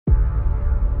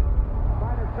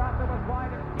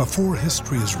Before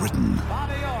history is written,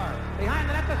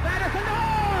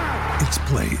 it's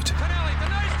played.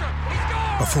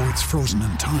 Before it's frozen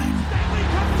in time,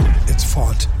 it's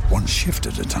fought one shift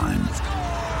at a time.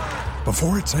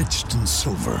 Before it's etched in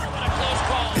silver,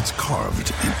 it's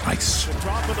carved in ice.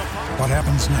 What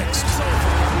happens next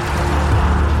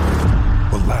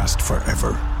will last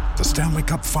forever. The Stanley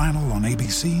Cup Final on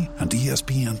ABC and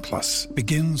ESPN Plus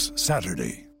begins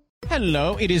Saturday.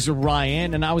 Hello, it is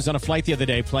Ryan, and I was on a flight the other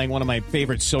day playing one of my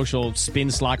favorite social spin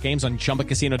slot games on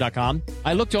ChumbaCasino.com.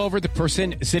 I looked over at the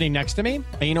person sitting next to me,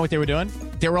 and you know what they were doing?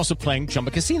 They were also playing Chumba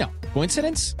Casino.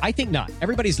 Coincidence? I think not.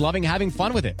 Everybody's loving having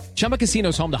fun with it. Chumba Casino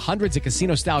is home to hundreds of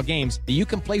casino-style games that you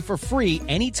can play for free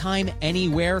anytime,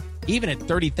 anywhere, even at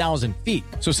 30,000 feet.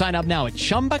 So sign up now at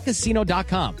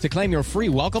ChumbaCasino.com to claim your free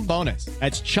welcome bonus.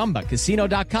 That's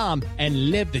ChumbaCasino.com and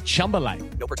live the Chumba life.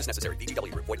 No purchase necessary.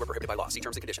 VGW. Void where prohibited by law. See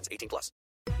terms and conditions. 18+.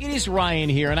 It is Ryan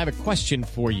here, and I have a question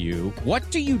for you. What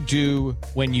do you do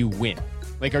when you win?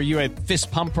 Like, are you a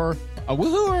fist pumper, a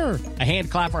woohooer, a hand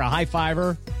clapper, a high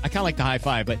fiver? I kind of like the high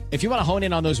five, but if you want to hone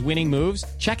in on those winning moves,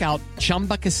 check out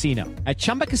Chumba Casino. At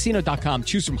ChumbaCasino.com,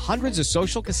 choose from hundreds of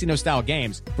social casino-style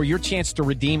games for your chance to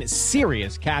redeem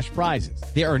serious cash prizes.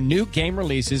 There are new game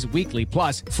releases weekly,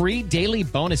 plus free daily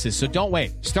bonuses, so don't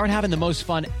wait. Start having the most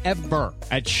fun ever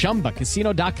at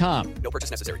ChumbaCasino.com. No purchase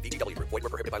necessary. VGW. Void where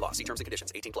prohibited by law. See terms and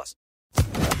conditions. 18+.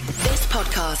 This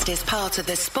podcast is part of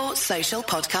the Sports Social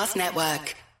Podcast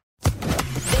Network.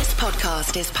 This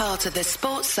podcast is part of the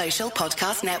Sports Social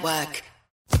Podcast Network.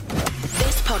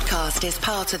 This podcast is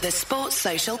part of the Sports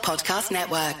Social Podcast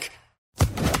Network.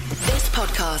 This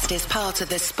podcast is part of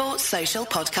the Sports Social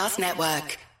Podcast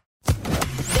Network.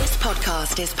 This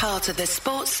podcast is part of the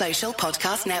Sports Social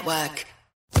Podcast Network.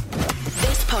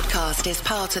 This podcast is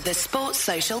part of the Sports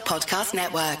Social Podcast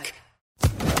Network.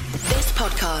 This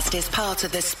podcast is part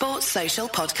of the Sports Social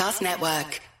Podcast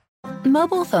Network.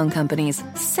 Mobile phone companies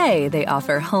say they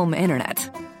offer home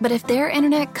internet. But if their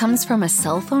internet comes from a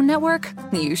cell phone network,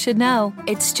 you should know.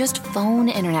 It's just phone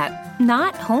internet,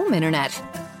 not home internet.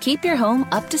 Keep your home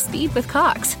up to speed with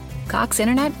Cox. Cox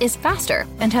internet is faster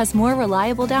and has more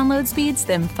reliable download speeds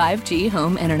than 5G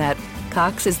home internet.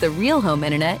 Cox is the real home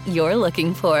internet you're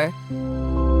looking for.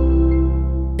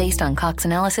 Based on Cox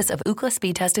analysis of Ookla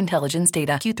speed test intelligence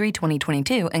data Q3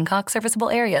 2022 and Cox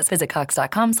serviceable areas. Visit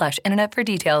cox.com/internet for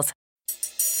details.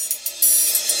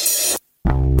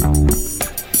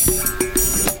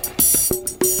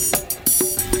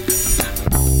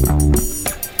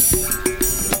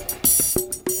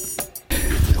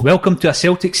 Welcome to A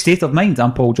Celtic State of Mind.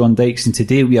 I'm Paul John Dykes, and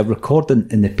today we are recording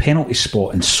in the penalty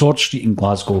spot in Sword Street in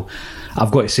Glasgow. I've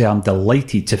got to say I'm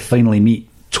delighted to finally meet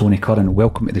Tony Curran.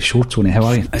 Welcome to the show, Tony. How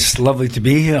are you? It's lovely to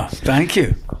be here. Thank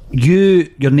you.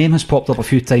 Your name has popped up a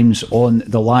few times on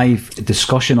the live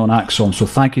discussion on Axom, so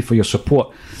thank you for your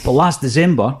support. But last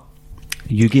December,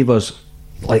 you gave us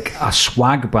like a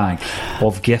swag bag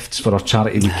of gifts for our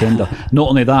charity weekender. Not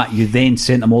only that, you then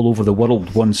sent them all over the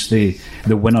world once the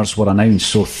winners were announced.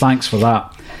 So thanks for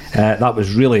that. That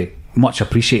was really much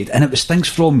appreciated. And it was things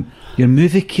from your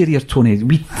movie career, Tony.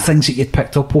 Things that you'd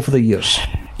picked up over the years.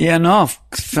 Yeah, no,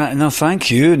 thank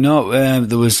you. No,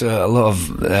 there was a lot of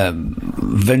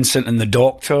Vincent and the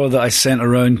Doctor that I sent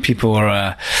around. People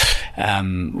were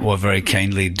very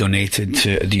kindly donated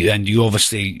to. And you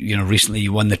obviously, recently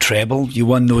you won the treble. You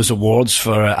won those awards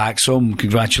for Axom.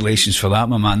 Congratulations for that,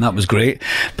 my man. That was great.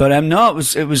 But no, it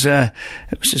was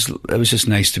just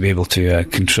nice to be able to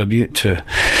contribute to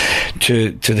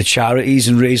the charities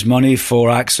and raise money for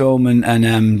Axom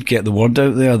and get the word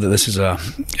out there that this is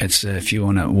if you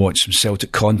want to watch some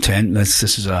Celtic content, this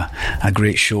is a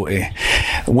great show to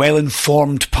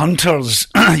well-informed punters,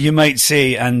 you might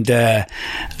say, and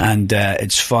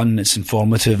it's fun, it's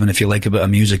informative, and if you like a bit of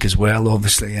music as well,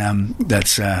 obviously,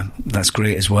 that's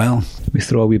great as well. We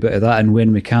throw a wee bit of that in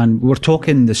when we can. We were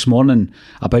talking this morning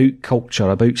about culture,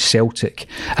 about Celtic,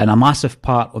 and a massive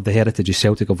part of the heritage of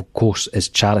Celtic, of course, is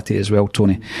charity as well,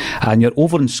 Tony. And you're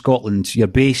over in Scotland, you're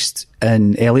based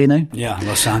in LA now? Yeah,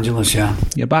 Los Angeles, yeah.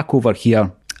 You're back over here,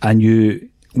 and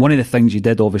one of the things you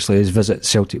did obviously is visit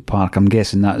Celtic Park. I'm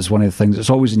guessing that is one of the things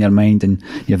that's always in your mind, and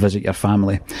you visit your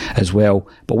family as well.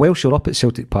 But whilst you're up at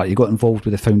Celtic Park, you got involved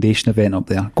with the foundation event up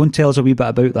there. Go and tell us a wee bit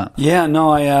about that. Yeah,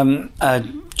 no,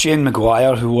 Jane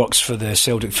Maguire, who works for the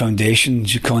Celtic Foundation,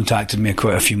 she contacted me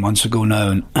quite a few months ago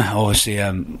now, and obviously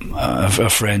our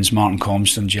friends Martin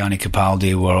Compston, Gianni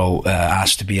Capaldi were all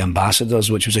asked to be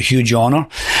ambassadors, which was a huge honour.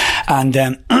 And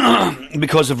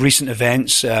because of recent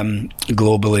events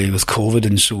globally with COVID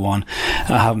and so on,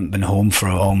 I haven't been home for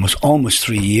almost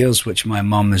 3 years, which my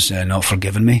mum has not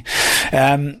forgiven me.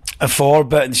 a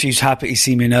forbit, and she's happy to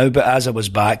see me now. But as I was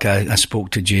back, I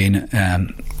spoke to Jane,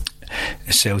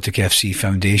 the Celtic FC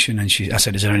Foundation, and I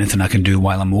said, is there anything I can do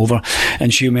while I'm over?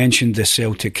 And she mentioned the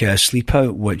Celtic Sleep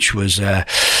Out, which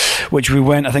we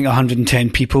went, I think 110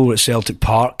 people at Celtic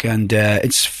Park, and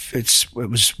it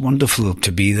was wonderful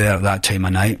to be there at that time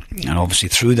of night, and obviously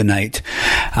through the night,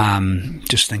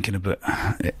 just thinking about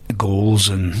goals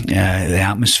and the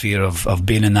atmosphere of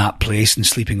being in that place and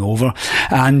sleeping over.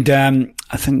 And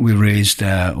I think we raised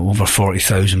over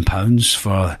 £40,000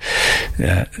 for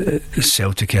the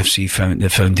Celtic FC the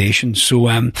foundation. So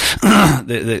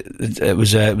it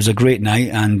was a great night,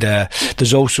 and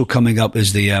there's also coming up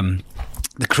is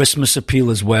the Christmas appeal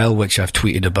as well, which I've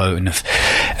tweeted about, and if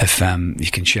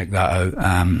you can check that out,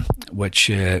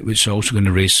 which is also going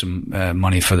to raise some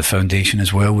money for the foundation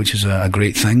as well, which is a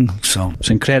great thing. So it's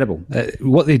incredible.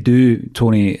 What they do,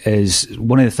 Tony, is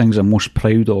one of the things I'm most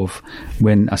proud of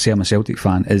when I say I'm a Celtic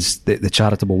fan is the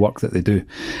charitable work that they do.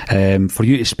 For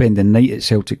you to spend the night at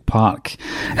Celtic Park,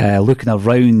 looking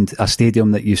around a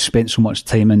stadium that you've spent so much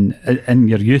time in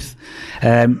your youth,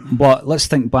 but let's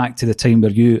think back to the time where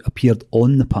you appeared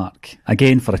on the park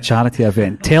again for a charity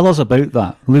event. Tell us about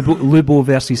that. Lubo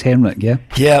versus Henrik. Yeah,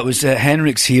 it was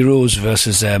Henrik's Heroes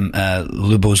versus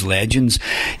Lubo's Legends.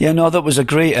 Yeah, no, that was a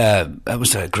great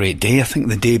day. I think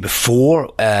the day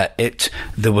before there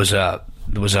was a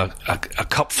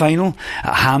cup final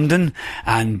at Hampden,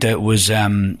 and it was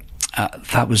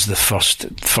that was the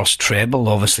first treble.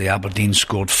 Obviously Aberdeen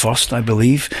scored first, I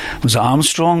believe. Was it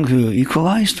Armstrong who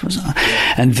equalised? Was it?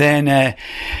 And then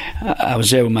I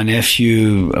was there with my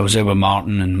nephew. I was there with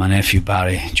Martin and my nephew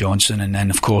Barry Johnson. And then,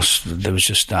 of course, there was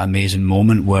just that amazing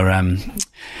moment where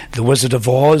the Wizard of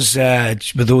Oz,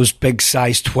 with those big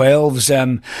size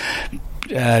 12s,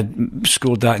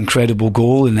 scored that incredible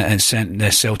goal, and it sent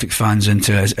the Celtic fans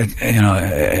into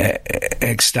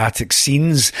ecstatic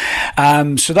scenes.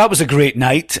 So that was a great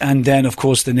night. And then, of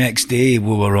course, the next day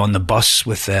we were on the bus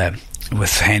with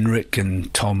Henrik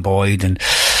and Tom Boyd and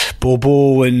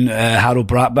Bobo and Harold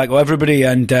Brackback, everybody,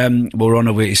 and we were on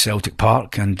our way to Celtic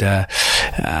Park. And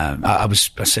I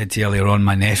said to you earlier on,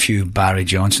 my nephew Barry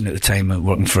Johnson at the time,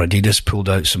 working for Adidas, pulled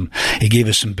out he gave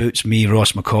us some boots, me,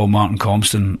 Ross McCall, Martin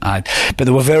Compston, but they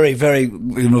were very, very,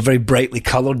 very brightly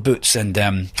coloured boots, and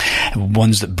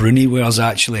ones that Bruni wears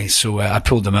actually. So I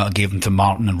pulled them out and gave them to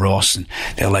Martin and Ross, and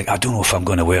they're like, I don't know if I'm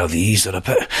going to wear these. They're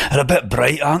a bit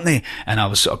bright, aren't they? And I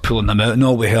was sort of pulling them out, and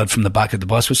all we heard from the back of the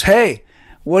bus was, "Hey,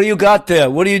 what do you got there?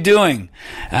 What are you doing?"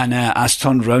 And I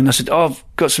turned around and I said, "Oh, I've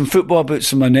got some football boots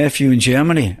from my nephew in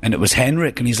Germany." And it was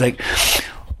Henrik, and he's like,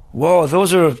 "Whoa,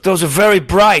 those are very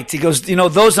bright." He goes,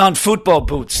 "Those aren't football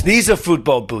boots. These are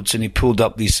football boots." And he pulled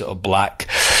up these sort of black,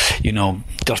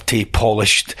 dirty,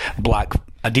 polished black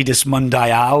Adidas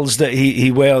Mundials that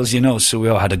he wears, so we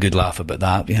all had a good laugh about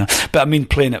that, But I mean,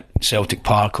 playing at Celtic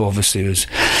Park obviously was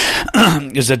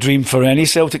a dream for any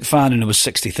Celtic fan, and there was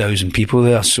 60,000 people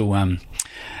there. So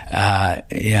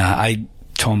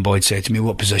Tom Boyd said to me,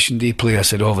 "What position do you play?" I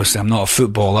said, "Obviously I'm not a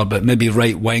footballer, but maybe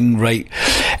right wing, right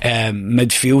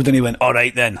midfield." And he went, "All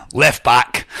right then, left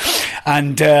back."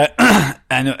 And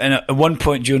at one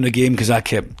point during the game, because I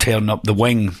kept tearing up the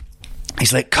wing,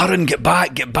 he's like, "Curran, get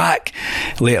back."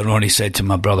 Later on, he said to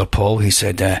my brother Paul, he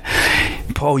said,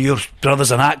 "Paul, your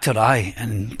brother's an actor, aye?"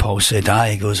 And Paul said,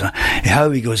 "Aye." He goes, "How?"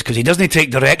 He goes, "Because he doesn't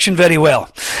take direction very well."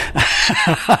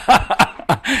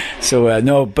 So,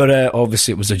 no, but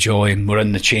obviously it was a joy, and we're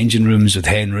in the changing rooms with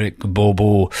Henrik,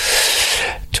 Bobo,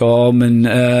 Tom, and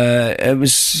it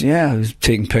was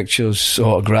taking pictures,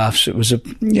 autographs. It was a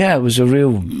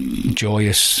real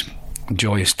joyous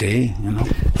day,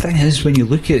 The thing is, when you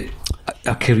look at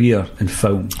a career in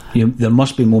film, there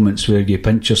must be moments where you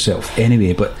pinch yourself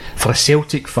anyway, but for a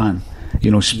Celtic fan,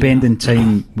 spending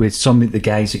time with some of the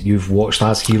guys that you've watched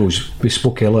as heroes. We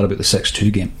spoke earlier about the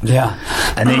 6-2 game. Yeah.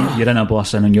 And then you're in a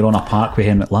bus and you're on a park with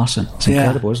Henrik Larsson. It's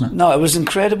incredible, isn't it? No, it was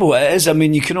incredible. It is. I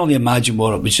mean, you can only imagine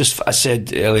what it was. I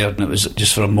said earlier, and it was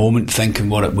just for a moment thinking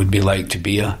what it would be like to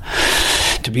be a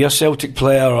Celtic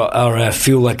player or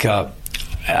feel like a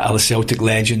Celtic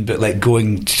legend, but like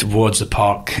going towards the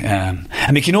park. I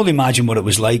mean, you can only imagine what it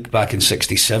was like back in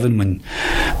 '67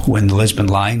 when the Lisbon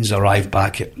Lions arrived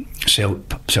back at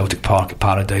Celtic Park at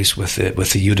Paradise with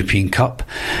the European Cup,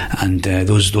 and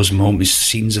those moments,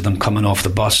 scenes of them coming off the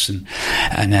bus and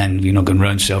then going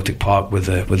round Celtic Park with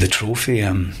the trophy.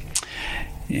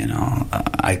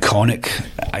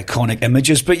 Iconic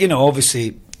images, but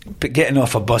obviously. But getting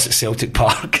off a bus at Celtic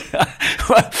Park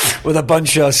with a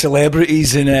bunch of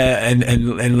celebrities and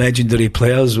legendary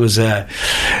players was an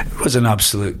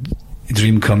absolute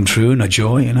dream come true and a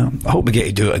joy, you know. I hope we get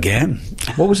to do it again.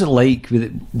 What was it like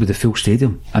with the full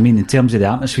stadium? I mean, in terms of the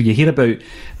atmosphere, you hear about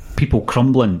people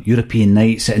crumbling, European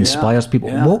nights, it inspires people.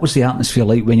 Yeah. What was the atmosphere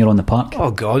like when you're on the park? Oh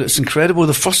God, it's incredible.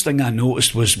 The first thing I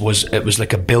noticed was it was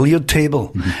like a billiard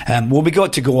table. Well, we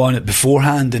got to go on it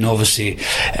beforehand and obviously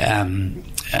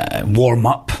warm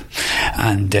up,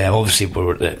 and obviously we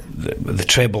were the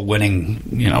treble winning,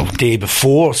 you know, day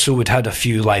before, so we'd had a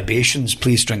few libations.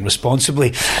 Please drink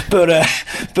responsibly. But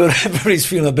everybody's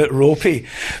feeling a bit ropey.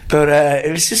 But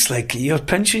it was just like you're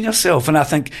pinching yourself. And I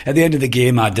think at the end of the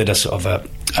game, I did a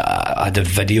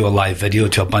live video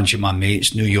to a bunch of my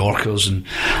mates, New Yorkers and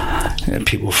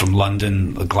people from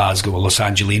London, Glasgow, Los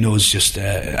Angelinos. Just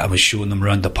I was showing them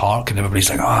around the park, and everybody's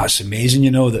like, "Oh, it's amazing!"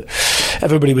 You know, that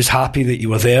everybody was happy that you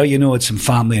were there. You know, had some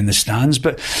family in the stands.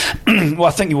 But well,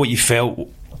 I think what you felt,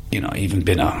 you know, even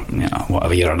being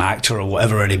whatever, you're an actor or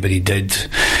whatever anybody did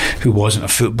who wasn't a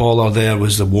footballer, there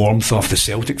was the warmth of the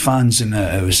Celtic fans, and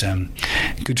it was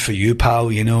good for you,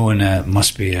 pal, you know, and it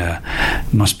must be a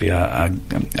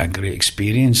great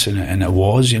experience, and it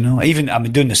was, you know. Even, I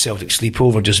mean, doing the Celtic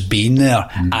sleepover, just being there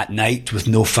at night with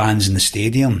no fans in the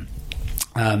stadium,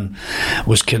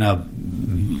 was kind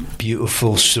of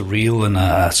beautiful, surreal, and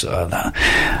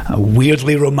a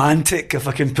weirdly romantic, if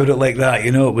I can put it like that.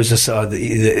 You know, it was a sort of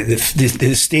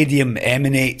the stadium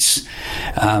emanates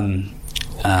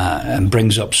and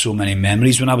brings up so many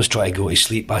memories. When I was trying to go to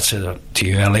sleep, I said to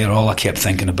you earlier, all I kept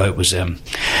thinking about was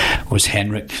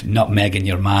Henrik nutmegging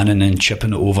your man and then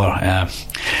chipping it over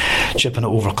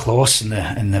Klaus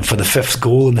for the fifth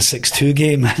goal in the 6-2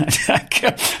 game.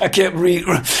 I kept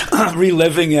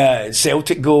reliving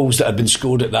Celtic goals that had been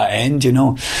scored at that end, you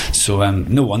know. So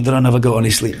no wonder I never got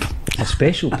any sleep. A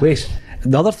special place.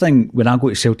 The other thing, when I go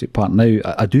to Celtic Park now,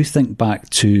 I do think back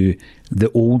to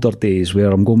the older days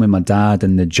where I'm going with my dad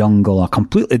in the jungle, a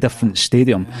completely different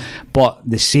stadium, but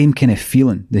the same kind of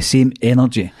feeling, the same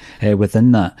energy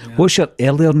within that. Yeah. What's your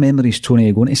earlier memories, Tony,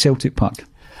 of going to Celtic Park?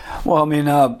 Well, I mean,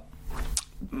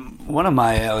 one of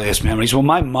my earliest memories, well,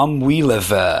 my mum, we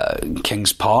live in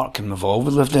Kings Park, and we've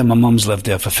always lived there. My mum's lived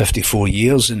there for 54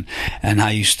 years, and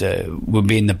I would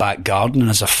be in the back garden, and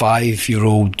as a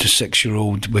 5-year-old to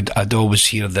 6-year-old, I'd always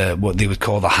hear what they would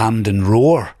call the Hampden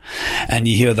roar, and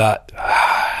you hear that,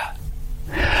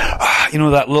 you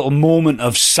know, that little moment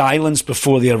of silence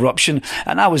before the eruption.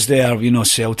 And I was there, you know,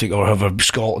 Celtic or whoever,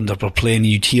 Scotland were playing, and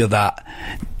you'd hear that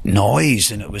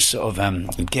noise, and it was sort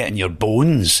of getting your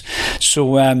bones.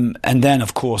 So and then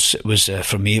of course it was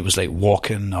for me, it was like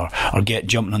walking or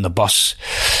jumping on the bus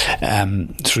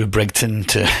through Brigton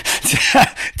to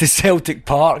Celtic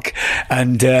Park,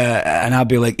 and I'd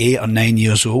be like 8 or 9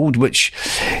 years old, which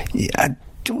I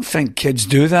don't think kids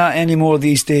do that anymore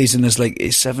these days, and there's like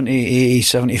 70, 80,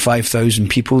 75,000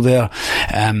 people there.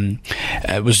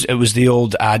 It was the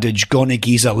old adage, "Gonna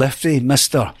geese a lifty,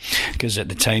 mister," because at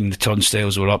the time the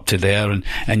turnstiles were up to there, and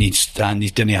you'd stand,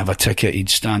 you didn't have a ticket, you'd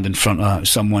stand in front of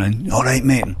someone and, "All right,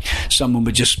 mate," and someone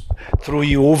would just throw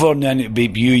you over, and then it'd be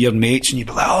you, your mates, and you'd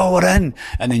be like, "Oh, we're in,"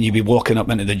 and then you'd be walking up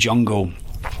into the jungle.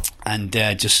 And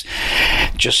just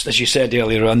as you said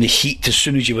earlier on, the heat as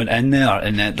soon as you went in there,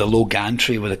 and the low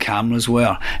gantry where the cameras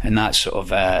were, and that sort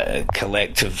of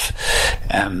collective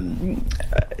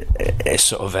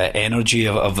sort of energy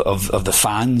of the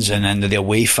fans, and then the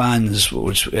away fans,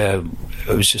 which it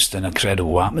was just an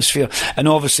incredible atmosphere. And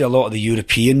obviously a lot of the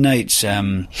European nights,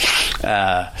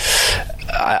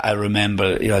 I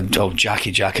remember, you know,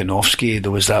 Jackie Jakanowski.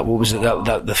 There was that. What was it?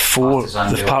 That the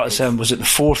Partizan. Was it the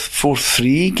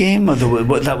 4-3 game? Or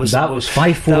that was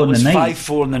 5-4 in the night.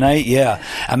 5-4 in the night. Yeah.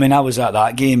 I mean, I was at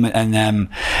that game, and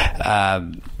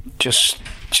just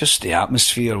the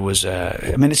atmosphere was.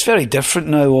 I mean, it's very different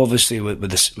now, obviously, with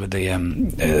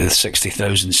the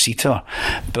 60,000 seater.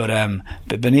 But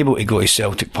being able to go to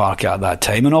Celtic Park at that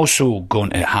time, and also going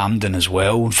to Hampden as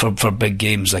well for big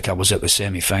games, like I was at the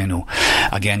semi-final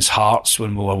against Hearts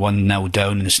when we were 1-0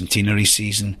 down in the centenary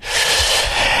season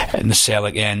in the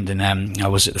Celtic end, and I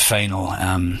was at the final.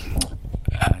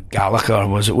 Gallagher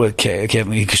was it?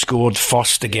 Kevin, he scored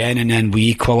first again, and then we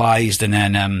equalised, and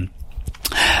then.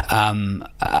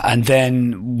 And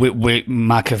then with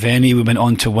McAvenny, we went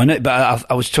on to win it. But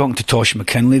I was talking to Tosh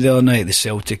McKinley the other night, the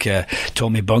Celtic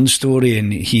Tommy Burns story,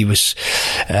 and he was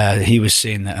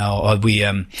saying that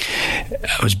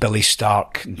it was Billy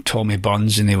Stark and Tommy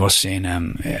Burns, and they were saying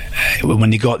when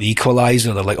they got the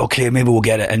equaliser, they're like, okay, maybe we'll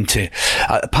get it into.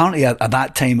 Apparently at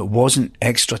that time it wasn't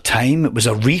extra time; it was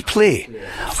a replay,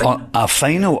 a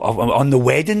final on the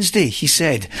Wednesday. He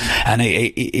said, and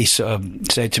he sort of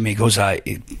said to me, he goes,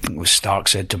 Stark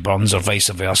said to Burns, or vice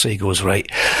versa. He goes, right,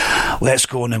 let's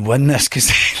go on and win this,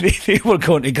 because they were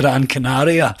going to Gran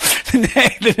Canaria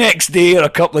the next day, or a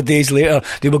couple of days later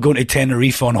they were going to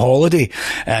Tenerife on holiday,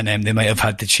 and they might have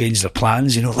had to change their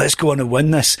plans. Let's go on and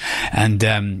win this. And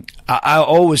I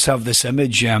always have this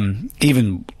image,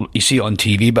 even you see it on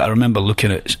TV, but I remember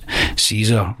looking at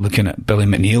Caesar, looking at Billy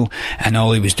McNeil, and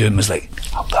all he was doing was like,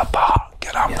 up that bar,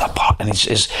 get up that bar, and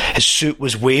his suit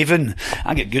was waving.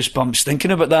 I get goosebumps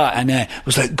thinking about that, and it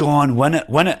was like, go on, win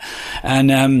it. And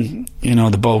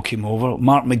the ball came over,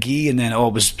 Mark McGee, and then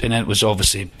it was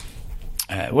obviously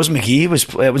it wasn't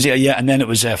McGee, and then it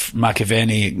was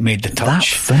McAvenny made the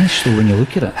touch. That finish, though, when you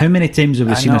look at it, how many times have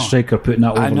we seen a striker putting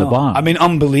that over the bar? I mean,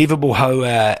 unbelievable how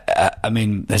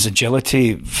his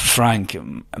agility, Frank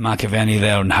McAvenny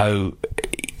there, and how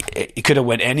he could have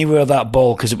went anywhere, that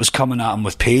ball, because it was coming at him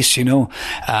with pace,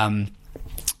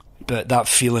 but that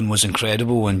feeling was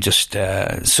incredible. And just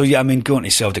going to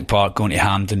Celtic Park, going to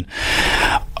Hampden,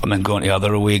 going to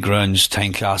other away grounds,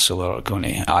 Tynecastle, or going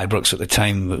to Ibrox at the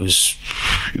time,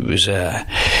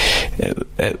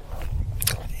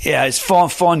 it's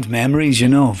fond memories,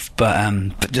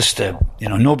 but just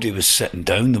nobody was sitting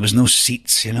down, there was no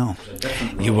seats, you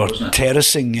were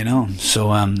terracing, so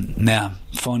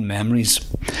fond memories.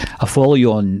 I follow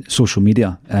you on social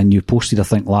media, and you posted, I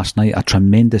think last night, a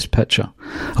tremendous picture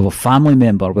of a family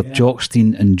member with Jock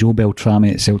Stein and Joe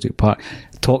Beltrami at Celtic Park.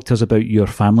 Talk to us about your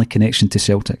family connection to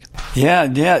Celtic. Yeah,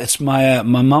 it's my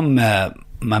mum.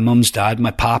 My mum's dad, my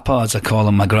papa, as I call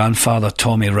him, my grandfather,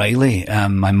 Tommy Riley,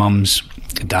 my mum's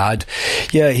dad.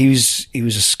 Yeah, he was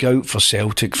a scout for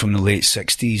Celtic from the late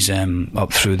 60s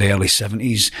up through the early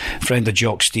 70s. Friend of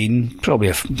Jock Stein, probably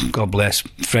a, God bless,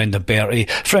 friend of Bertie,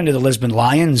 friend of the Lisbon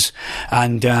Lions.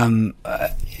 And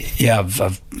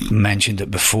I've mentioned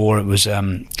it before. It was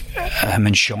him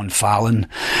and Sean Fallon.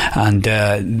 And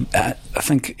I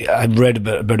think I read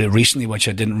about it recently, which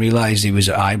I didn't realise. He was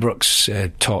at Ibrox.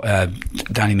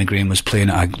 Danny McGrain was playing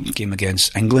at a game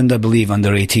against England, I believe,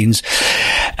 under 18s.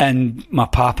 And my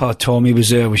papa, Tommy, was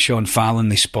there with Sean Fallon.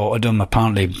 They spotted him.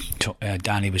 Apparently,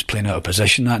 Danny was playing out of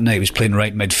position that night. He was playing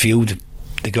right midfield.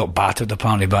 They got battered,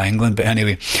 apparently, by England. But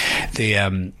anyway,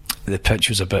 the pitch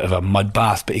was a bit of a mud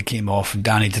bath, but he came off, and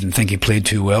Danny didn't think he played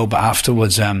too well. But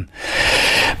afterwards,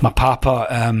 my papa...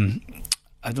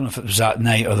 I don't know if it was that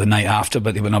night or the night after,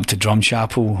 but they went up to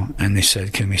Drumchapel and they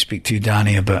said, can we speak to you,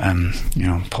 Danny, about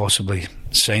possibly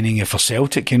signing you for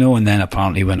Celtic, and then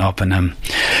apparently went up and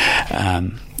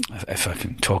if I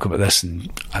can talk about this, and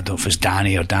I don't know if it's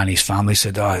Danny or Danny's family,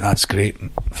 said, oh, that's great,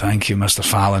 thank you, Mr.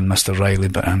 Fallon, Mr. Riley,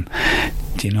 but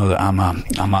do you know that I'm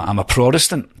a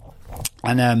Protestant?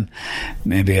 And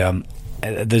maybe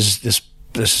there's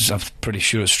this is, I'm pretty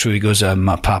sure it's true. He goes,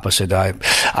 my papa said,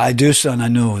 I do, son, I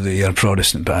know that you're a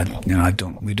Protestant, but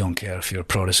we don't care if you're a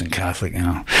Protestant, Catholic,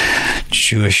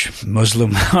 Jewish,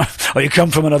 Muslim, or you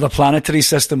come from another planetary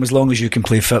system. As long as you can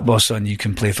play football, son, you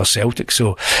can play for Celtic.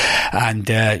 So, and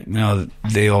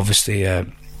they obviously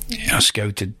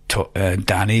scouted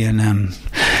Danny, and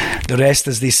the rest,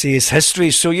 as they say, is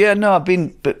history. So I've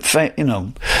been, but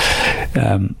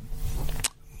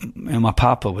my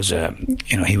papa was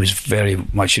he was very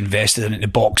much invested into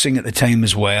boxing at the time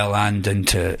as well, and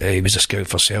he was a scout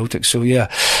for Celtic. So to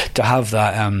have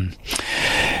that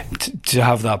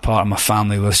part of my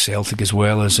family with Celtic as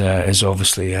well is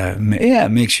obviously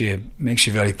makes you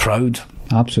very proud.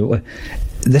 Absolutely.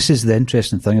 This is the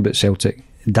interesting thing about Celtic.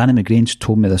 Danny McGrain's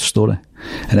told me this story,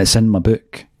 and it's in my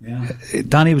book. Yeah.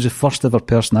 Danny was the first ever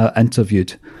person I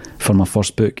interviewed for my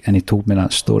first book, and he told me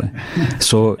that story.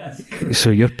 So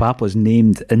your papa's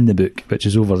named in the book, which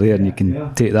is over there, and you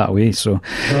can take that away. So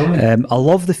I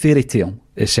love the fairy tale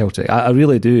at Celtic. I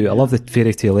really do. I love the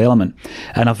fairy tale element,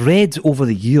 and I've read over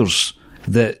the years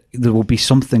that there will be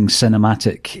something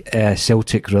cinematic,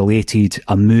 Celtic related,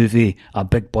 a movie, a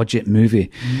big budget movie.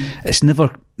 It's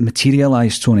never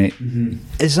materialised, Tony.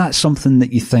 Is that something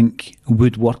that you think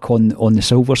would work on the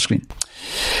silver screen?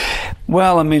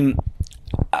 Well, I mean,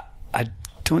 I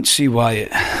don't see why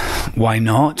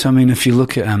not. I mean, if you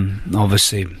look at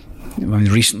obviously,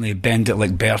 recently Bend It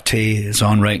Like Bertie is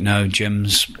on right now.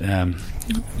 Jim's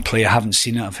play, I haven't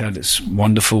seen it. I've heard it's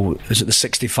wonderful. Is it the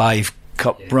 65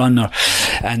 Cup runner?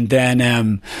 And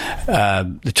then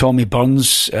the Tommy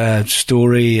Burns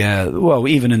story. Well,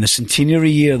 even in the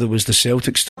centenary year, there was the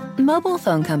Celtic story. Mobile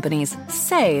phone companies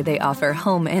say they offer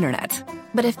home internet.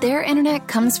 But if their internet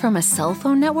comes from a cell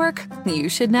phone network, you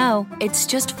should know. It's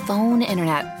just phone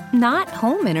internet, not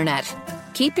home internet.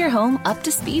 Keep your home up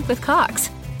to speed with Cox.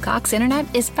 Cox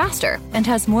internet is faster and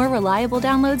has more reliable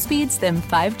download speeds than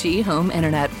 5G home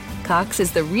internet. Cox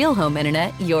is the real home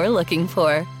internet you're looking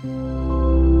for.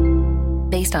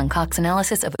 Based on Cox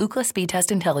analysis of Ookla speed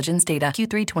test intelligence data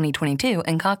Q3 2022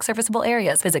 and Cox serviceable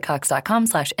areas. Visit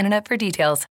cox.com/internet for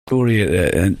details. Story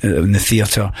in the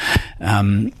theatre.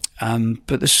 But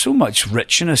there's so much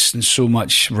richness and so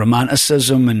much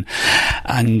romanticism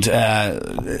and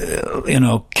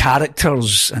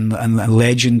characters and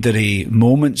legendary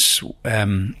moments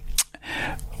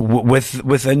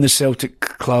within the Celtic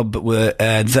club that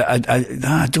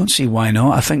I don't see why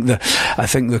not. I think there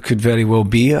could very well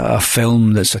be a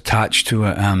film that's attached to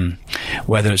it,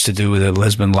 whether it's to do with the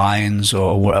Lisbon Lions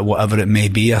or whatever it may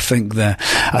be. I think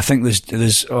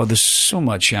there's so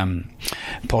much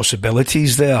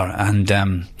possibilities there, and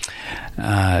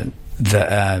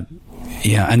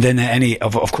and then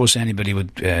of course anybody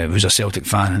who's a Celtic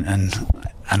fan and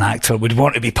an actor would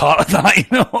want to be part of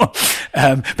that,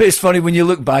 but it's funny when you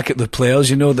look back at the players,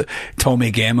 that Tommy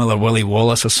Gemmell or Willie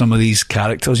Wallace or some of these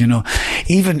characters,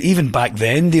 even back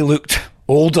then they looked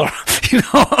older.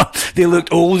 They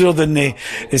looked older than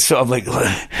it's sort of like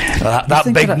that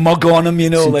big mug on them,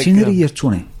 like junior year,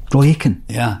 Tony. Roy Aitken.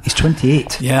 Yeah, he's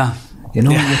 28. Yeah. You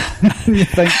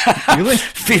think, really?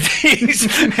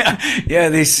 Yeah,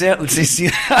 they certainly see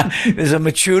there's a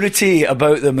maturity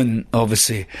about them, and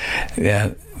obviously,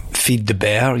 feed the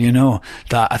bear,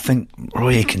 that I think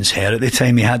Roy Aitken's hair at the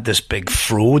time, he had this big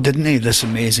fro, didn't he? This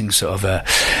amazing sort of a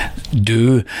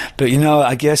do. But,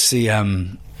 I guess the,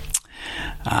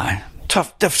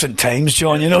 tough, different times,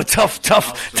 John, tough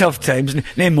times.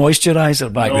 No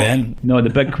moisturiser back then. No, the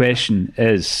big question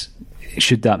is,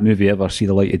 should that movie ever see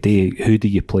the light of day, who do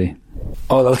you play?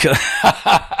 Oh, look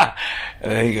at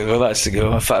there you go. That's the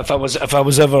go. If I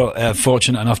was ever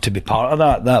fortunate enough to be part of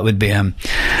that would be I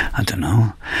don't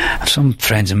know. Some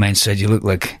friends of mine said you look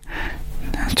like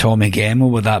Tommy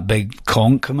Gemmell with that big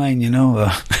conch of mine,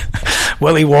 or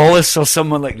Willie Wallace or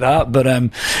someone like that. But I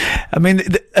mean,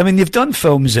 you've done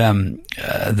films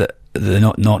the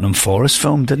Nottingham Forest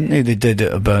film, didn't they? They did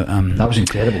it about that was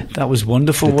incredible. That was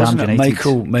wonderful, wasn't it?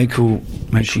 Michael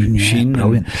Sheen.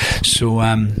 Brilliant. So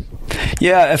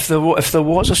if there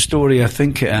was a story, I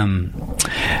think it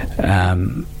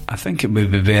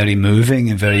would be very moving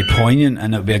and very poignant,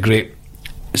 and it would be a great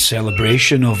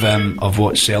celebration of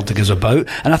what Celtic is about.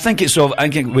 And I think it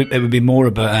would be more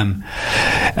about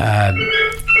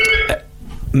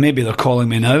maybe they're calling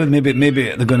me now. Maybe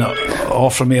they're going to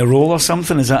offer me a role or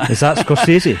something. Is that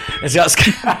Scorsese? Is that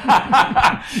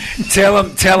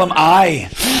tell him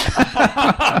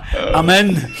I'm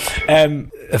in.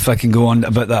 If I can go on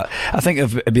about that, I think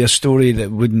it'd be a story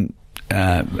that wouldn't.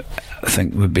 I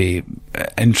think would be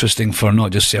interesting for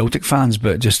not just Celtic fans,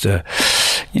 but just for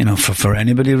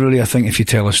anybody really. I think if you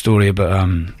tell a story about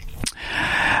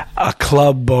a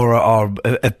club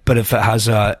but if it has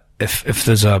if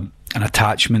there's an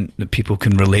attachment that people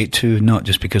can relate to, not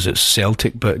just because it's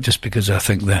Celtic, but just because I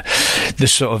think the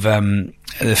sort of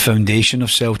the foundation of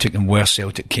Celtic and where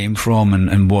Celtic came from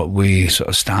and what we sort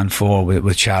of stand for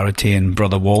with charity and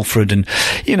Brother Walford and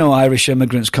Irish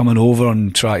immigrants coming over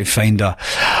and try to find a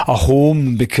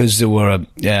home because they were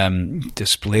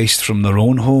displaced from their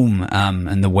own home,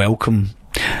 and the welcome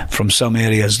from some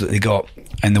areas that they got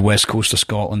in the west coast of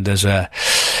Scotland is a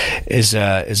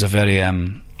very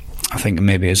I think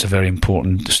maybe it's a very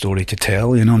important story to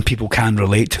tell, and people can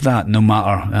relate to that no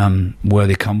matter where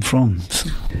they come from.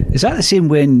 Is that the same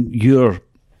when you're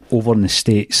over in the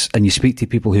States and you speak to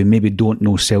people who maybe don't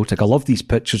know Celtic? I love these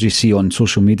pictures you see on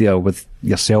social media with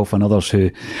yourself and others who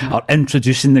are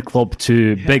introducing the club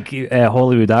to big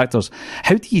Hollywood actors.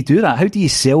 How do you do that? How do you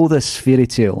sell this fairy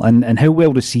tale, and how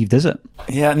well received is it?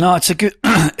 Yeah, no, it's a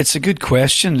good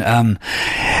question.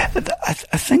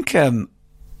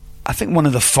 I think one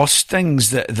of the first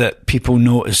things that people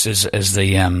notice is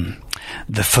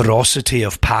the ferocity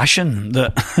of passion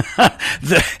that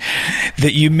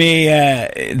you may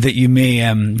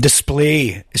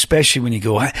display, especially when you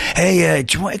go, hey,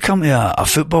 do you want to come to a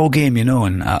football game?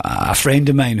 And a friend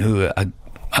of mine who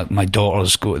my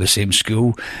daughters go to the same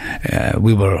school.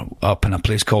 We were up in a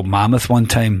place called Mammoth one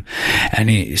time, and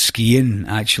he's skiing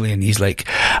actually, and he's like,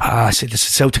 I said, there's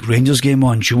a Celtic Rangers game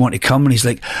on, do you want to come? And he's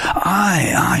like,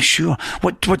 aye, sure.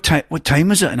 What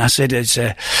time is it? And I said, it's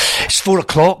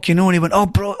 4:00, and he went,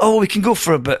 we can go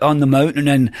for a bit on the mountain and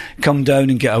then come down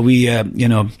and get a wee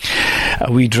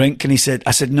drink. And I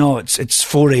said, no, it's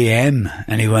 4 a.m.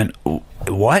 And he went,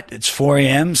 what? It's 4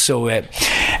 a.m. So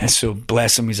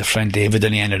bless him, he's a friend David,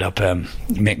 and he ended up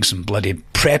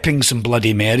prepping some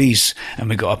Bloody Marys, and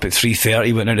we got up at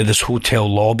 3:30, went into this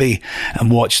hotel lobby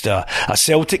and watched a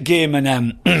Celtic game,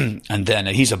 and then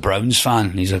he's a Browns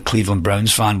fan, he's a Cleveland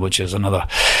Browns fan, which is another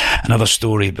another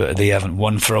story, but they haven't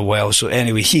won for a while. So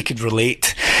anyway, he could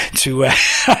relate to.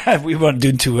 We weren't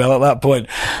doing too well at that point,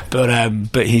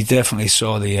 but he definitely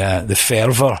saw the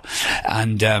fervour,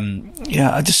 and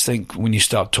I just think when you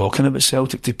start talking about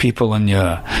Celtic to people and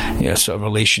your sort of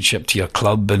relationship to your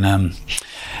club, and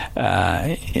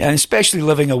especially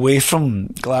living away from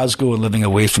Glasgow and living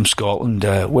away from Scotland,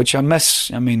 which I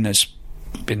miss. I mean, it's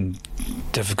been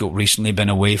difficult recently, been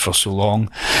away for so long,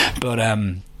 but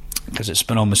because it's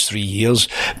been almost 3 years.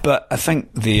 But I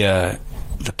think the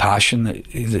passion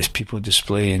that people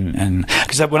display, and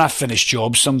because when I finish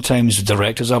jobs, sometimes the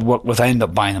directors I've worked with, I end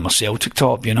up buying them a Celtic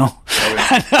top, you know.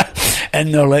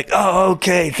 And they're like, "Oh,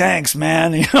 okay, thanks,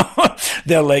 man." You know,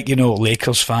 they're like, you know,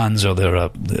 Lakers fans, or they're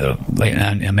like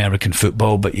American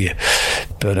football, but by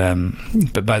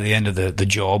the end of the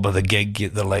job or the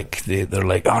gig, they're like,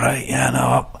 "All right, yeah,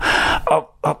 no,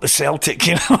 up the Celtic,"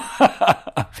 you know.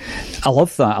 I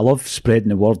love that. I love spreading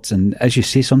the words, and as you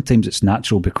say, sometimes it's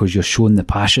natural because you're showing the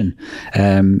passion.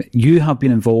 You have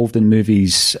been involved in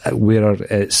movies where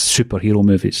it's superhero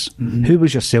movies. Mm-hmm. Who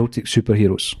was your Celtic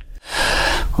superheroes?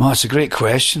 Well, that's a great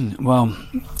question. Well,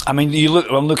 I mean,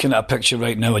 I'm looking at a picture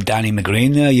right now of Danny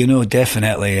McGrain there. You know,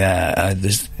 definitely.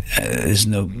 There's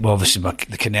no, obviously,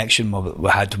 the connection we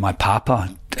had to my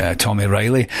papa, Tommy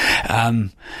Riley.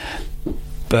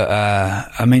 But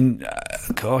I mean,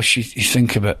 gosh, you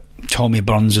think about Tommy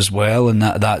Burns as well, and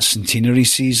that centenary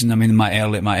season. I mean, my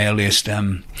earliest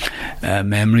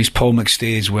memories. Paul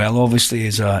McStay as well, obviously,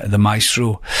 is the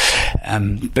maestro.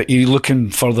 But you looking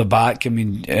further back, I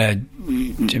mean,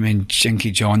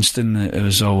 Jinky Johnston. It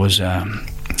was always the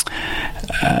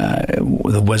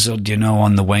wizard, you know,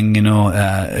 on the wing. You know,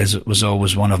 was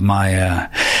always one of my,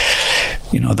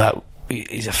 that.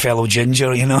 He's a fellow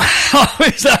ginger, you know.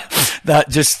 that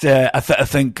just I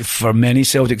think for many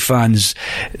Celtic fans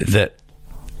that,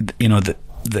 you know, that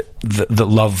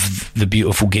love the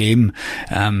beautiful game,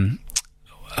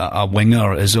 a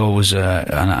winger is always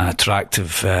an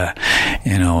attractive,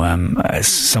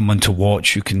 someone to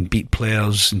watch who can beat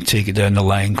players and take it down the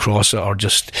line, cross it, or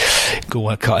just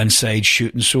go cut inside,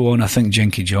 shoot, and so on. I think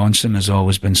Jinky Johnson has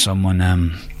always been someone.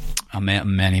 I met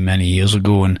him many, many years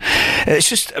ago, and it's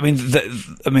just, I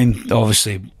mean,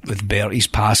 obviously with Bertie's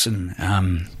passing,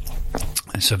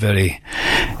 it's a very,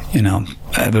 you know,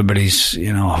 everybody's,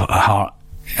 you know, a heart.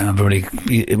 Everybody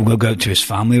will go out to his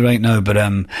family right now, but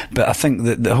I think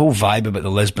that the whole vibe about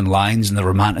the Lisbon Lions and the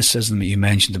romanticism that you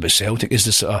mentioned about Celtic is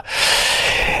just a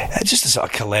sort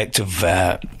of collective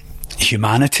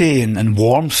humanity and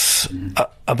warmth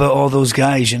about all those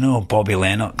guys, you know, Bobby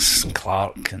Lennox and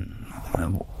Clark and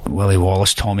Willie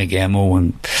Wallace, Tommy Gemmell,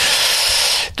 and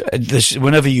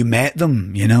whenever you met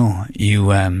them, you know, you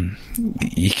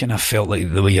kind of felt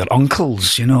like they were your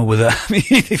uncles, you know.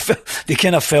 They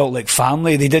kind of felt like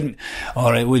family. They didn't.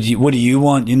 All right, what do you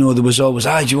want? You know, there was always,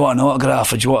 do you want an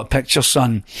autograph or do you want a picture,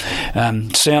 son?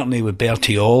 Certainly with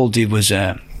Bertie Auld, he was.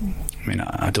 I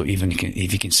don't even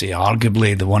if you can say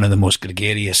arguably one of the most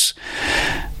gregarious.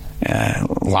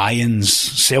 Lions,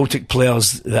 Celtic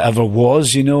players that ever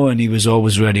was, you know, and he was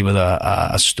always ready with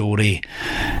a story,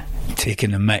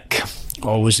 taking the mic,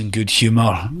 always in good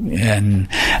humour, and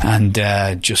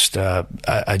just I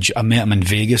met him in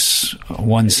Vegas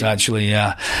once actually,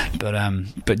 yeah,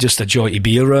 but just a joy to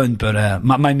be around. But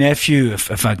my nephew,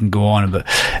 if I can go on about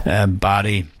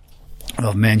Barry.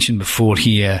 I've mentioned before,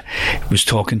 he was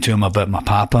talking to him about my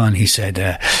papa, and he said,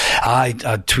 I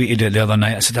tweeted it the other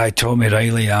night. I said, Tommy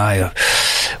Riley,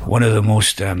 one of the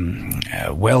most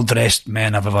well-dressed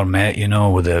men I've ever met, you know,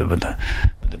 with the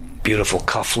beautiful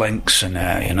cufflinks and,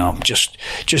 you know,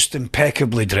 just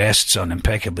impeccably dressed, son,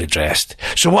 impeccably dressed.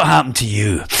 So what happened to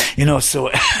you? You know,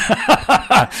 so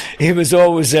he was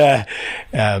always, you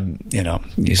know,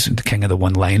 he's the king of the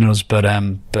one-liners, but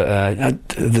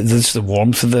the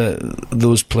warmth of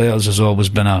those players has always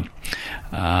been a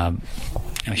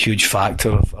huge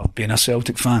factor of being a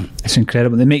Celtic fan. It's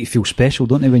incredible. They make you feel special,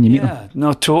 don't they, when you meet them? Yeah,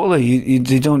 no, totally.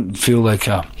 They don't feel like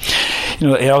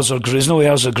airs or graces. No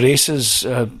airs or graces.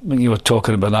 When you were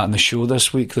talking about that in the show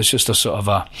this week, there's just a sort of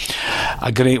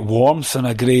a great warmth and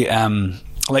a great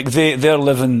like they were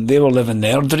living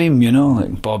their dream, you know.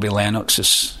 Like Bobby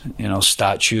Lennox's, you know,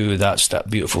 statue. That's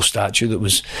that beautiful statue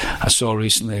that I saw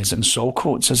recently. Is it in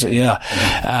Saltcoats? Is it? Yeah.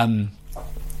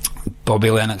 Bobby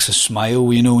Lennox's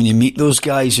smile, you know, when you meet those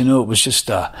guys, you know, it was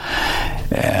just I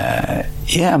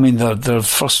mean, they're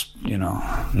first, you know,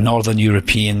 Northern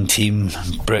European team,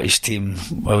 British team,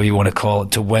 whatever you want to call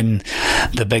it, to win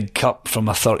the big cup from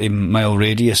a 30-mile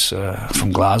radius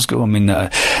from Glasgow. I mean, the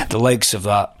likes of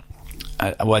that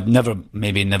had never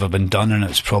been done, and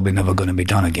it's probably never going to be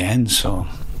done again. So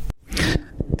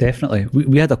definitely.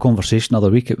 We had a conversation the other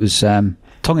week. It was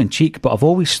tongue-in-cheek, but I've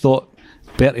always thought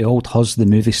Bertie Auld has the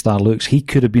movie star looks. He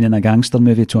could have been in a gangster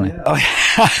movie, Tony.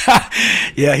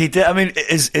 Yeah, he did. I mean,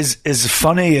 as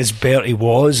funny as Bertie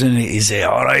was, and he'd say,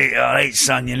 all right,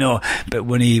 son, you know, but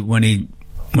when he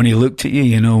looked at you,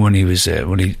 you know, when he was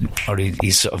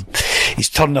he's sort of, he's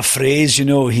turned a phrase, you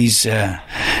know, he's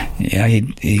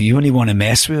you only want to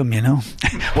mess with him, you know.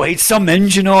 Well, he'd some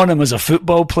engine on him as a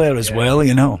football player as well,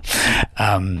 you know.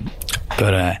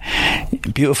 But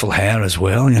beautiful hair as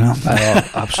well, you know.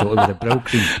 Absolutely, with a brow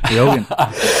cream. Brilliant.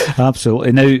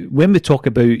 Absolutely. Now, when we talk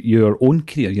about your own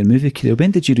career, your movie career,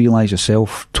 when did you realise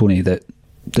yourself, Tony, that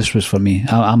this was for me?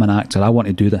 I'm an actor, I want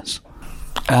to do this.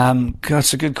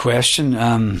 That's a good question.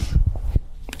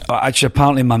 Actually,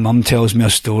 apparently my mum tells me a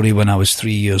story when I was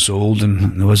 3 years old,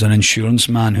 and there was an insurance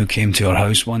man who came to our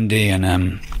house one day, and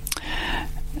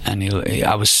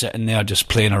I was sitting there just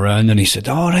playing around, and he said,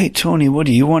 all right, Tony, what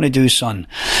do you want to do, son?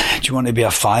 Do you want to be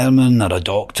a fireman or a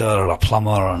doctor or a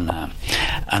plumber?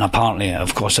 And apparently,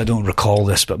 of course, I don't recall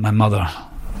this, but my mother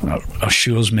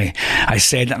assures me. I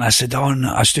said it, and I said, oh,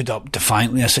 no. I stood up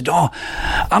defiantly. I said, oh,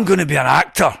 I'm going to be an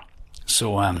actor.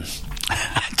 So I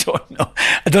don't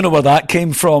know where that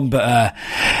came from, but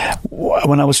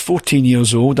when I was 14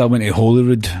 years old, I went to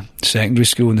Holyrood Secondary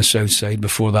School in the South Side.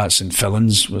 Before that, St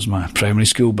Fillan's was my primary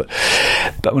school. But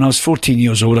when I was 14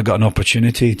 years old, I got an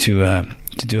opportunity to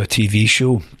do a TV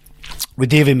show with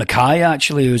Davy Mackay,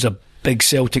 actually, who was a big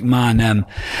Celtic man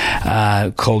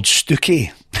called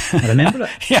Stookie. I remember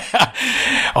it. Yeah,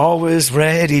 always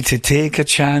ready to take a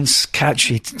chance.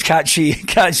 Catchy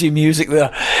music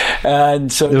there. And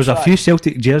so there was a few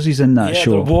Celtic jerseys in that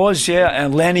show. There was, yeah.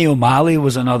 And Lenny O'Malley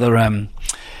was another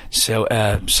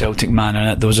Celtic man in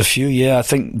it. There was a few, yeah. I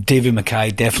think Davy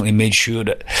Mackay definitely made sure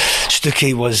that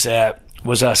Stookie was a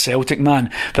Celtic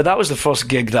man. But that was the first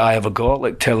gig that I ever got,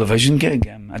 like television gig.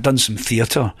 I'd done some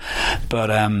theatre, but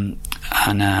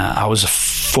I was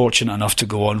fortunate enough to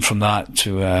go on from that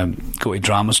to go to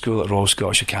drama school at Royal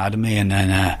Scottish Academy, and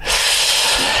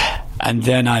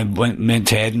then I went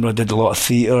to Edinburgh, did a lot of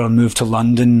theatre, and moved to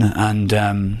London, and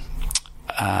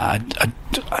I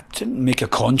didn't make a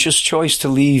conscious choice to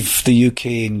leave the UK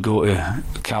and go to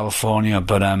California,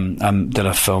 but I did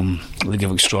a film, League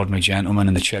of Extraordinary Gentlemen,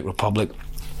 in the Czech Republic.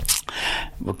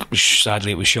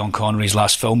 Sadly, it was Sean Connery's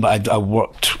last film, but I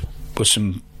worked with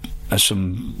some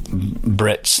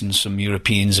Brits and some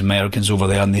Europeans, Americans over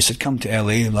there, and they said, come to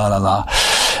LA, la la la,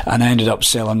 and I ended up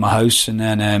selling my house and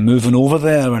then moving over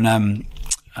there, and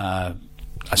I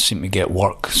seemed to get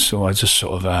work, so I just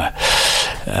sort of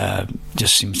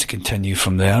just seems to continue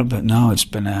from there. But no, it's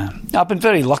been I've been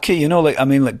very lucky, you know.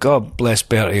 Like God bless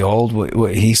Bertie Auld,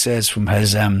 what he says from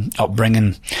his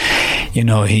upbringing. You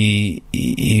know, he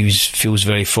feels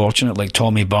very fortunate, like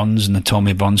Tommy Burns and the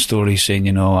Tommy Burns story, saying,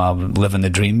 you know, I'm living the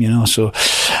dream, you know. So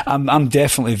I'm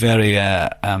definitely very I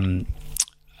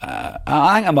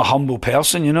think I'm a humble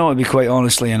person, you know, to be quite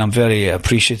honestly, and I'm very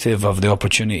appreciative of the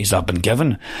opportunities I've been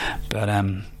given. But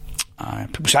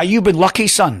people say, you've been lucky,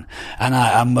 son. And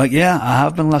I'm like, yeah, I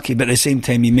have been lucky, but at the same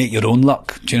time you make your own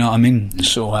luck, do you know what I mean?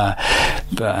 So I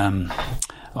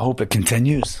hope it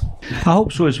continues. I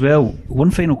hope so as well.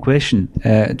 One final question,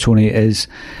 Tony, is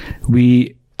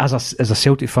we, as a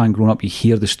Celtic fan growing up, you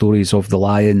hear the stories of the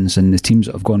Lions and the teams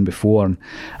that have gone before, and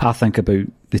I think about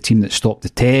the team that stopped the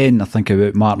 10, I think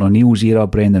about Martin O'Neill's era,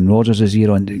 Brendan Rodgers'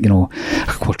 era, and, you know,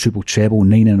 a quadruple treble,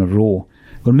 9 in a row.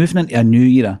 We're moving into a new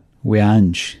era with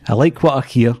Ange. I like what I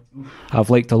hear. I've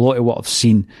liked a lot of what I've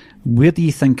seen. Where do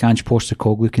you think Ange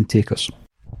Postecoglou can take us?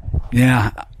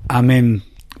 Yeah, I mean,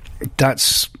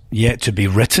 that's yet to be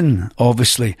written,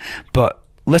 obviously, but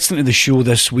listening to the show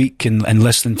this week and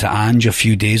listening to Ange a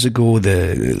few days ago,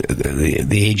 the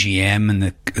AGM and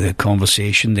the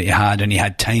conversation that he had, and he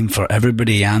had time for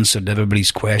everybody, he answered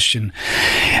everybody's question.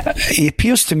 He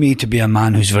appears to me to be a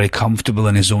man who's very comfortable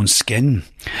in his own skin,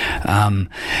 and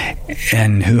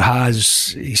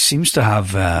he seems to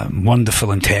have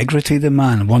wonderful integrity, the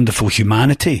man, wonderful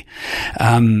humanity,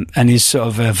 and his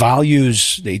sort of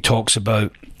values that he talks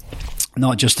about,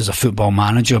 not just as a football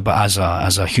manager, but as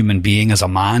a human being, as a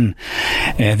man.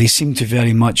 They seem to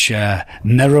very much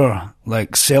mirror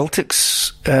like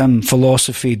Celtic's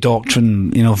philosophy,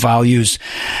 doctrine, you know, values,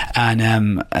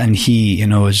 and he, you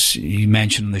know, as you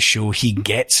mentioned on the show, he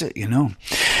gets it, you know,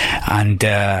 and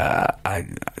I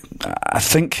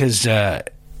think his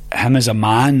him as a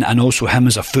man and also him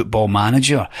as a football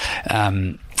manager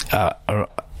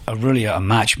are really a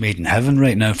match made in heaven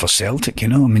right now for Celtic, you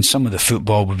know. I mean, some of the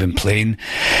football we've been playing,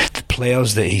 the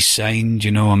players that he signed,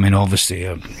 you know, I mean, obviously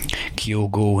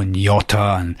Kyogo and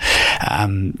Jota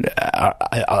and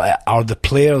are the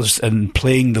players and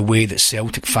playing the way that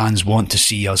Celtic fans want to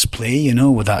see us play, you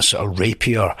know, with that sort of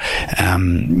rapier,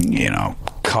 you know,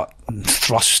 cut and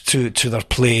thrust to their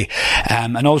play.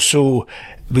 And also,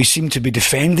 we seem to be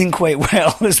defending quite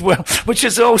well as well, which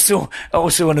is also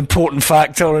an important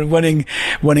factor in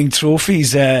winning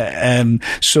trophies.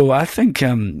 So I think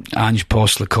Ange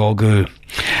Postecoglou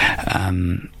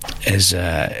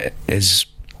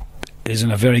is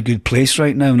in a very good place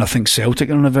right now, and I think Celtic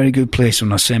are in a very good place.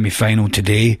 In a semi-final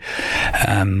today,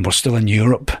 we're still in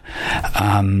Europe.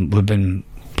 We've been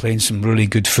playing some really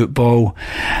good football.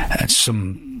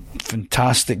 Some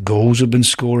fantastic goals have been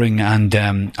scoring, and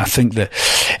I think that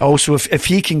also if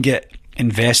he can get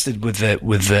invested with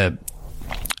the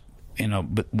you know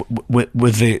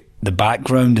with the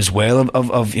background as well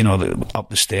of you know up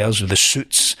the stairs with the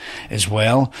suits as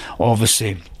well,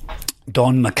 obviously.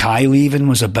 Don Mackay even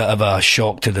was a bit of a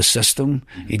shock to the system.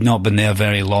 He'd not been there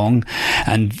very long,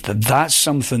 and that's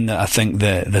something that I think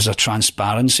that there's a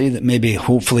transparency that maybe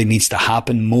hopefully needs to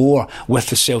happen more with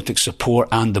the Celtic support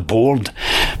and the board,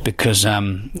 because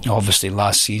obviously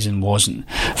last season wasn't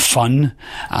fun,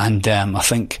 and I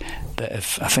think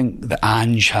that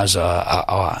Ange has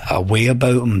a way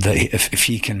about him that if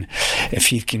he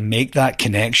can make that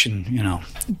connection, you know,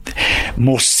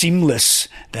 more seamless,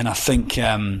 then I think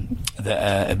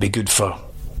that it'd be good for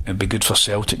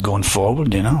Celtic going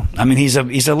forward, you know. I mean, he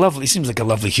seems like a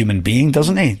lovely human being,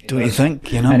 doesn't he? Don't you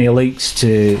think? You know, and he likes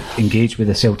to engage with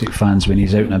the Celtic fans when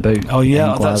he's out and about. Oh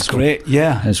yeah, that's great.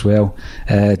 Yeah, as well.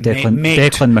 Declan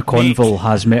McConville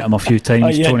has met him a few times. Oh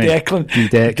yeah, Tony.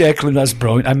 Declan, that's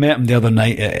brilliant. I met him the other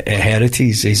night at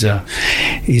Herities. He's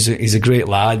a great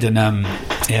lad, and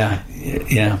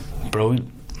yeah, brilliant.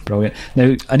 Brilliant.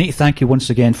 Now, I need to thank you once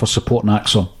again for supporting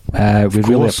Axon. We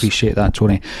really appreciate that,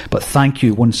 Tony. But thank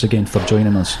you once again for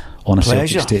joining us on A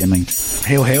Celtic State of Mind.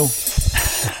 Hail, hail.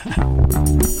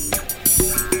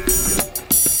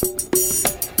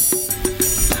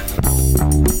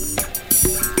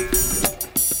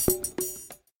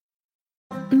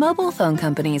 Mobile phone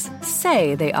companies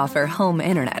say they offer home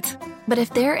internet. But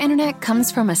if their internet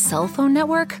comes from a cell phone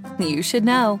network, you should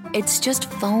know. It's just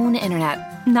phone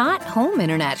internet, not home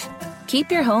internet.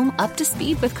 Keep your home up to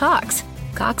speed with Cox.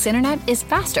 Cox internet is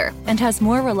faster and has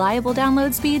more reliable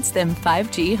download speeds than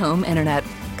 5G home internet.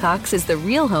 Cox is the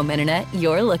real home internet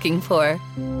you're looking for.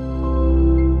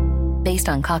 Based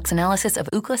on Cox analysis of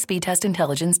Ookla speed test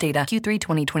intelligence data Q3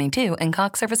 2022 and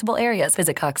Cox serviceable areas,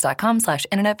 visit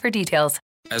cox.com/internet for details.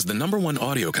 As the #1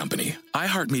 audio company,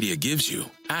 iHeartMedia gives you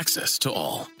access to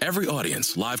all. Every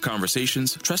audience, live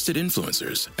conversations, trusted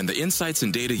influencers, and the insights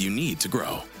and data you need to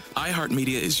grow.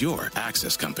 iHeartMedia is your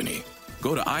access company.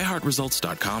 Go to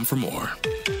iHeartResults.com for more.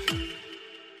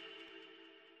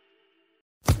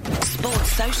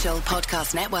 Sports Social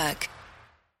Podcast Network.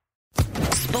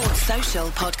 Sports Social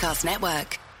Podcast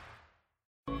Network.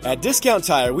 At Discount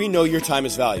Tire, we know your time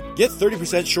is valuable. Get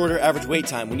 30% shorter average wait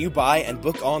time when you buy and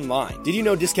book online. Did you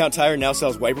know Discount Tire now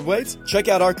sells wiper blades? Check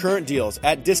out our current deals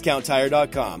at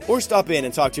DiscountTire.com or stop in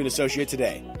and talk to an associate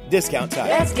today. Discount Tire.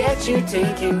 Let's get you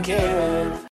taken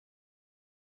care of.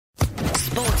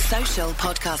 Sports Social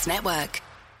Podcast Network.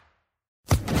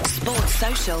 Sports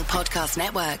Social Podcast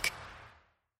Network.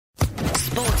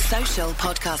 Sports Social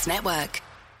Podcast Network.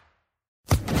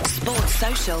 Sports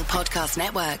Social Podcast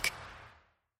Network.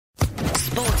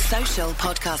 Sports Social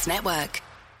Podcast Network.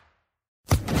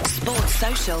 Sports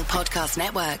Social Podcast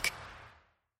Network.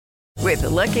 With the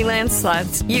Lucky Land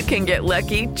Slots, you can get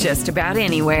lucky just about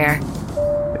anywhere.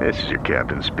 This is your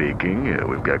captain speaking.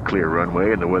 We've got clear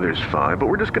runway and the weather's fine, but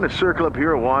we're just going to circle up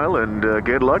here a while and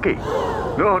get lucky.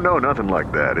 No, nothing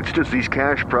like that. It's just these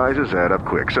cash prizes add up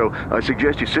quick. So I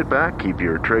suggest you sit back, keep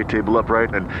your tray table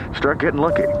upright, and start getting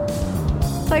lucky.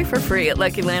 Play for free at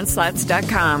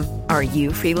LuckyLandSlots.com. Are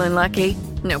you feeling lucky?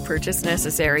 No purchase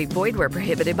necessary. Void where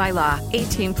prohibited by law.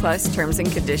 18+ terms and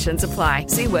conditions apply.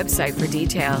 See website for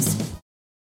details.